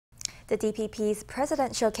The DPP's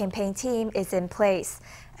presidential campaign team is in place.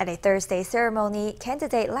 At a Thursday ceremony,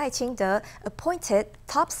 candidate Lai Ching-te appointed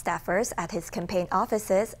top staffers at his campaign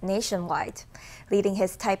offices nationwide. Leading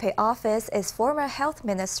his Taipei office is former Health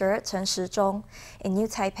Minister Chen Shih-chung. In New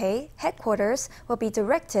Taipei, headquarters will be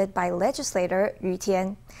directed by Legislator Yu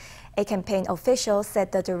Tian. A campaign official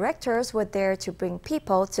said the directors were there to bring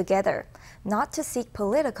people together, not to seek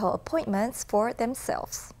political appointments for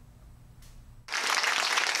themselves.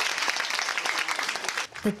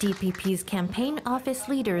 The DPP's campaign office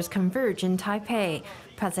leaders converge in Taipei.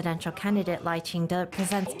 Presidential candidate Lai Ching-te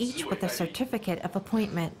presents each with a certificate of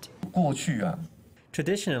appointment.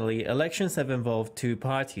 Traditionally, elections have involved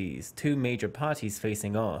two major parties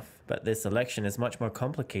facing off. But this election is much more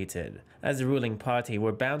complicated. As a ruling party,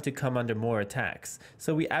 we're bound to come under more attacks,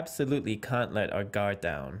 so we absolutely can't let our guard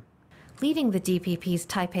down. Leading the DPP's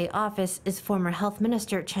Taipei office is former Health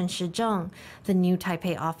Minister Chen Shih-chung. The new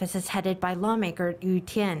Taipei office is headed by lawmaker Yu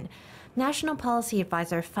Tian. National Policy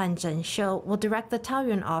Advisor Fan Zhenxiu will direct the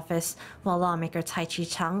Taoyuan office, while lawmaker Lai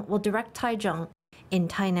Ching-te will direct Taichung. In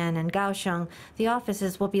Tainan and Kaohsiung, the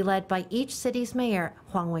offices will be led by each city's mayor,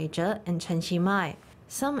 Huang Weizhe and Chen Shih-chung.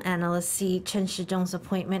 Some analysts see Chen Shih-chung's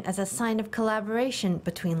appointment as a sign of collaboration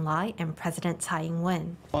between Lai and President Tsai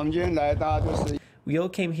Ing-wen. We all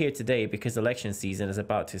came here today because election season is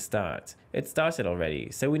about to start. It started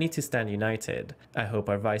already, so we need to stand united. I hope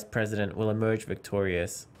our vice president will emerge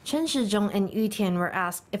victorious. Chen Shih-chung and Yu Tian were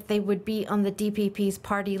asked if they would be on the DPP's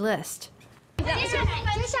party list.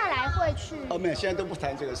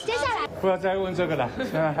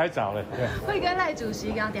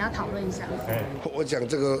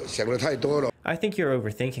 I think you're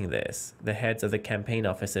overthinking this. The heads of the campaign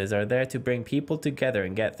offices are there to bring people together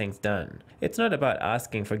and get things done. It's not about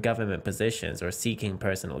asking for government positions or seeking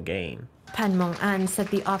personal gain. Pan Mong-an said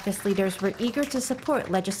the office leaders were eager to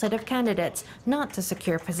support legislative candidates, not to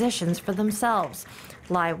secure positions for themselves.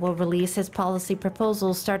 Lai will release his policy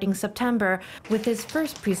proposals starting September, with his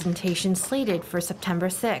first presentation slated for September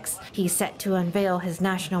 6. He's set to unveil his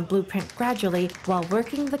national blueprint gradually while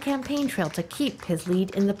working the campaign trail to keep his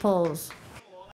lead in the polls.